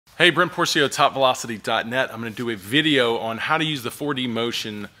Hey, Brent Porcio, TopVelocity.net. I'm going to do a video on how to use the 4D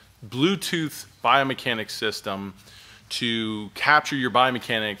Motion Bluetooth biomechanics system to capture your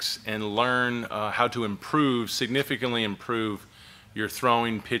biomechanics and learn how to significantly improve your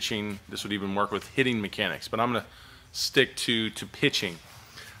throwing, pitching. This would even work with hitting mechanics, but I'm going to stick to pitching.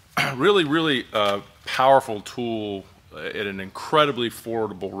 Really powerful tool at an incredibly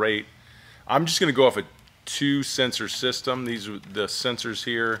affordable rate. I'm just going to go off a 2-sensor system. These are the sensors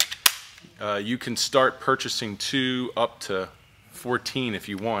here. You can start purchasing 2 up to 14 if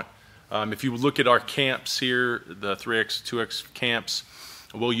you want. If you look at our camps here, the 3X, 2X camps,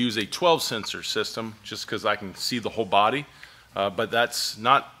 we'll use a 12-sensor system just because I can see the whole body. But that's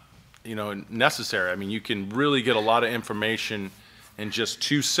not, necessary. I mean, you can really get a lot of information in just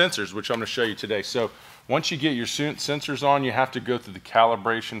 2 sensors, which I'm going to show you today. So once you get your sensors on, you have to go through the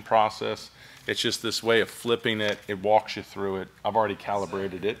calibration process. It's just this way of flipping it. It walks you through it. I've already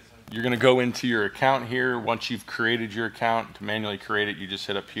calibrated it. You're going to go into your account here. Once you've created your account, to manually create it, you just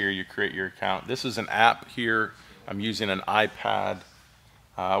hit up here, you create your account. This is an app here. I'm using an iPad.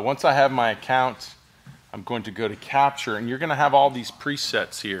 Once I have my account, I'm going to go to capture, and you're going to have all these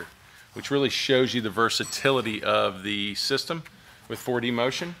presets here, which really shows you the versatility of the system with 4D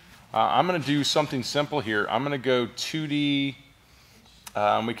motion. I'm going to do something simple here. I'm going to go 2D.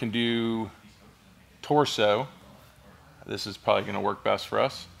 We can do torso. This is probably going to work best for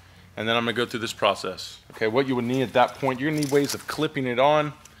us. And then I'm going to go through this process. Okay, what you would need at that point, you're going to need ways of clipping it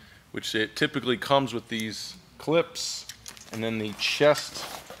on, which it typically comes with these clips, and then the chest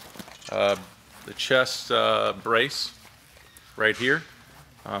brace right here.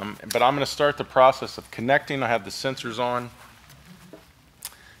 But I'm going to start the process of connecting. I have the sensors on.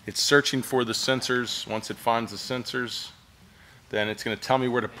 It's searching for the sensors. Once it finds the sensors, then it's going to tell me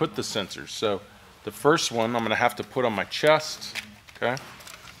where to put the sensors. So the first one I'm going to have to put on my chest, okay?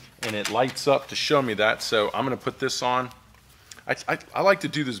 And it lights up to show me that. So I'm going to put this on. I like to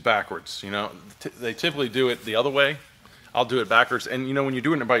do this backwards, They typically do it the other way. I'll do it backwards. And when you're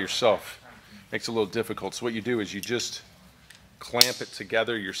doing it by yourself, it makes it a little difficult. So what you do is you just clamp it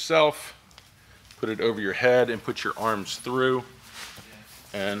together yourself, put it over your head, and put your arms through.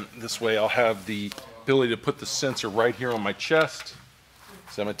 And this way I'll have the ability to put the sensor right here on my chest.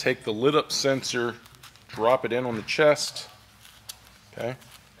 So I'm going to take the lit up sensor, drop it in on the chest, okay?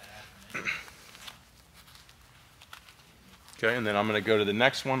 Okay, and then I'm going to go to the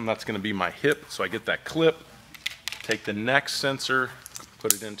next one. That's going to be my hip, so I get that clip. Take the next sensor,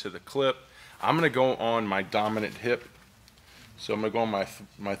 put it into the clip. I'm going to go on my dominant hip. So I'm going to go on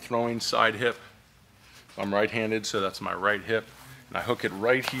my throwing side hip. I'm right-handed, so that's my right hip. And I hook it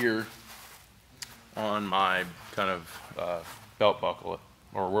right here on my kind of belt buckle,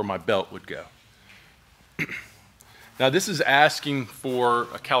 or where my belt would go. Now this is asking for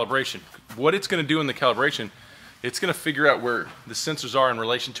a calibration. What it's going to do in the calibration, it's going to figure out where the sensors are in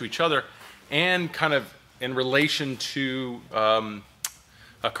relation to each other and kind of in relation to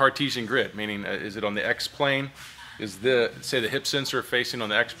a Cartesian grid, meaning is it on the X plane? Is say the hip sensor facing on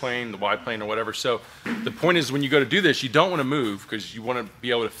the X plane, the Y plane, or whatever. So the point is, when you go to do this, you don't want to move because you want to be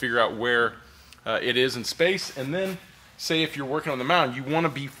able to figure out where it is in space. And then say if you're working on the mound, you want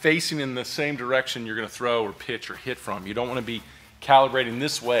to be facing in the same direction you're going to throw or pitch or hit from. You don't want to be calibrating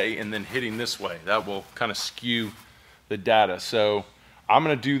this way and then hitting this way. That will kind of skew the data. So I'm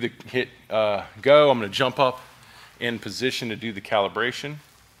going to do the hit go. I'm going to jump up in position to do the calibration.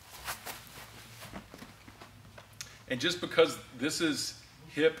 And just because this is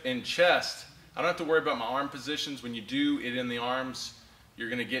hip and chest, I don't have to worry about my arm positions. When you do it in the arms, you're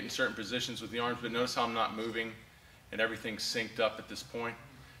going to get in certain positions with the arms, but notice how I'm not moving and everything's synced up at this point.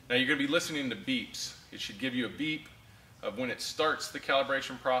 Now you're going to be listening to beeps. It should give you a beep of when it starts the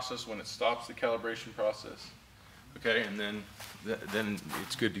calibration process, when it stops the calibration process. Okay, and then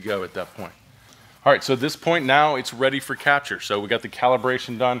it's good to go at that point. All right, so at this point now it's ready for capture. So we got the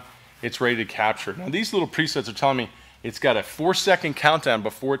calibration done. It's ready to capture. Now these little presets are telling me it's got a 4-second countdown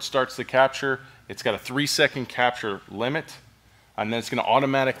before it starts the capture. It's got a 3-second capture limit, and then it's going to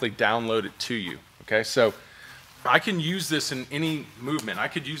automatically download it to you. Okay, so I can use this in any movement. I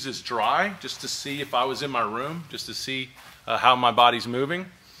could use this dry just to see if I was in my room, just to see how my body's moving.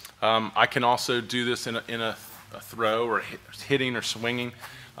 I can also do this in a throw or hitting or swinging.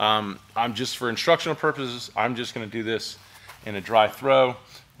 I'm just for instructional purposes, I'm just going to do this in a dry throw,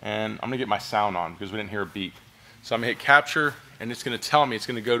 and I'm going to get my sound on because we didn't hear a beep. So I'm going to hit capture, and it's going to tell me it's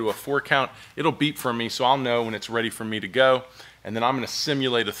going to go to a 4 count. It'll beep for me, so I'll know when it's ready for me to go. And then I'm going to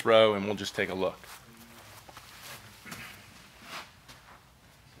simulate a throw, and we'll just take a look.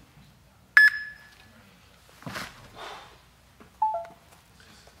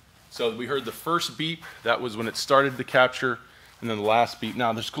 So we heard the first beep, that was when it started to capture, and then the last beep.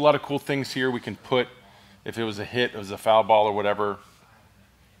 Now there's a lot of cool things here we can put, if it was a hit, it was a foul ball or whatever.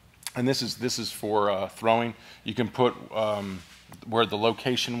 And this is for throwing. You can put where the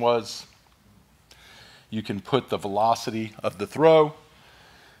location was. You can put the velocity of the throw,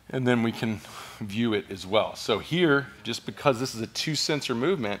 and then we can view it as well. So here, just because this is a 2-sensor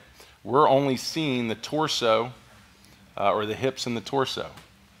movement, we're only seeing the torso or the hips and the torso.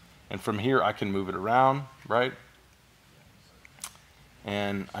 And from here, I can move it around, right?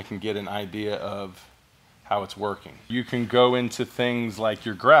 And I can get an idea of how it's working. You can go into things like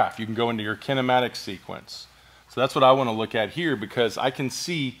your graph. You can go into your kinematic sequence. So that's what I want to look at here, because I can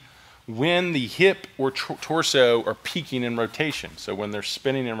see when the hip or torso are peaking in rotation. So when they're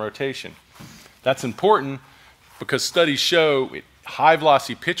spinning in rotation. That's important because studies show high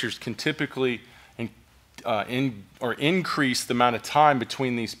velocity pitchers can typically increase the amount of time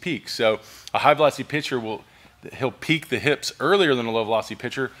between these peaks. So a high velocity pitcher he'll peak the hips earlier than a low velocity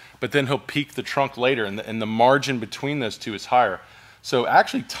pitcher, but then he'll peak the trunk later, and the margin between those two is higher. So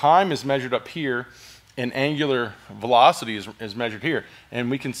actually time is measured up here, and angular velocity is measured here. And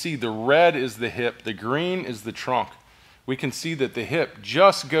we can see the red is the hip, the green is the trunk. We can see that the hip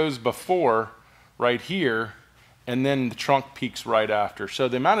just goes before right here, and then the trunk peaks right after. So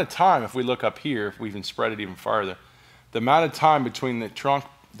the amount of time, if we look up here, if we even spread it even farther, the amount of time between the trunk,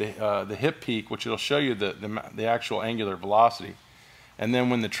 the hip peak, which it'll show you the actual angular velocity, and then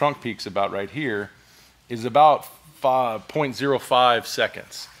when the trunk peaks about right here, is about 0.05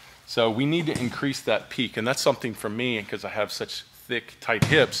 seconds. So we need to increase that peak, and that's something for me, because I have such thick, tight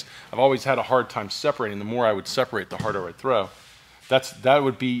hips, I've always had a hard time separating. The more I would separate, the harder I'd throw. That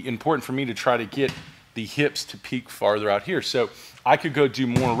would be important for me to try to get the hips to peak farther out here. So I could go do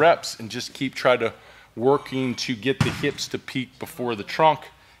more reps and just keep trying to working to get the hips to peak before the trunk,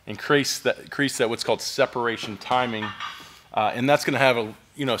 increase that what's called separation timing, and that's going to have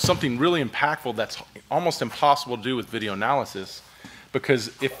something really impactful that's almost impossible to do with video analysis.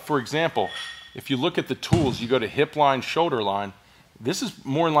 Because if, for example, if you look at the tools, you go to hip line, shoulder line, this is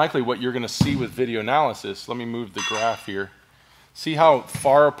more than likely what you're going to see with video analysis. Let me move the graph here. See how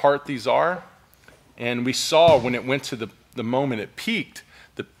far apart these are? And we saw when it went to the moment it peaked,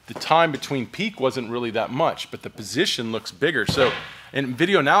 the time between peak wasn't really that much, but the position looks bigger. So in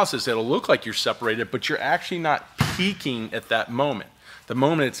video analysis, it'll look like you're separated, but you're actually not peaking at that moment. The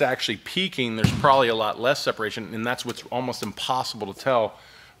moment it's actually peaking, there's probably a lot less separation, and that's what's almost impossible to tell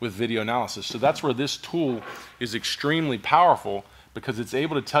with video analysis. So that's where this tool is extremely powerful, because it's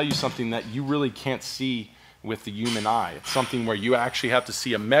able to tell you something that you really can't see with the human eye. It's something where you actually have to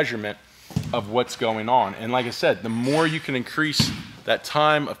see a measurement of what's going on. And like I said, the more you can increase that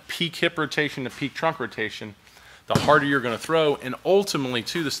time of peak hip rotation to peak trunk rotation, the harder you're going to throw, and ultimately,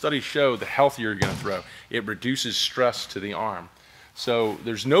 too, the studies show the healthier you're going to throw. It reduces stress to the arm. So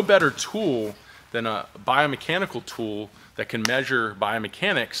there's no better tool than a biomechanical tool that can measure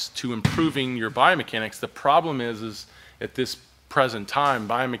biomechanics to improving your biomechanics. The problem is at this present time,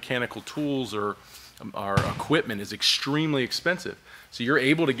 biomechanical tools or equipment is extremely expensive. So you're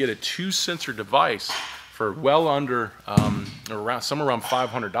able to get a 2-sensor device for well under, somewhere around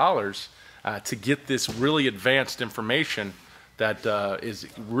 $500 to get this really advanced information that is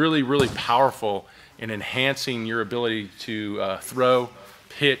really, really powerful in enhancing your ability to throw,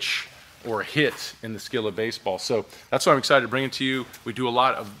 pitch, or hit in the skill of baseball. So that's why I'm excited to bring it to you. We do a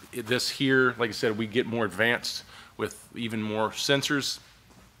lot of this here. Like I said, we get more advanced with even more sensors,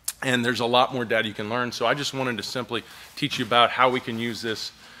 and there's a lot more data you can learn. So I just wanted to simply teach you about how we can use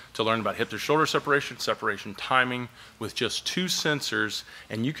this to learn about hip to shoulder separation, separation timing with just 2 sensors,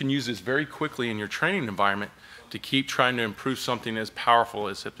 and you can use this very quickly in your training environment to keep trying to improve something as powerful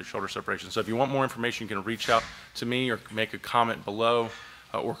as hip to shoulder separation. So if you want more information, you can reach out to me or make a comment below,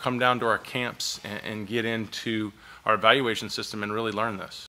 or come down to our camps and get into our evaluation system and really learn this.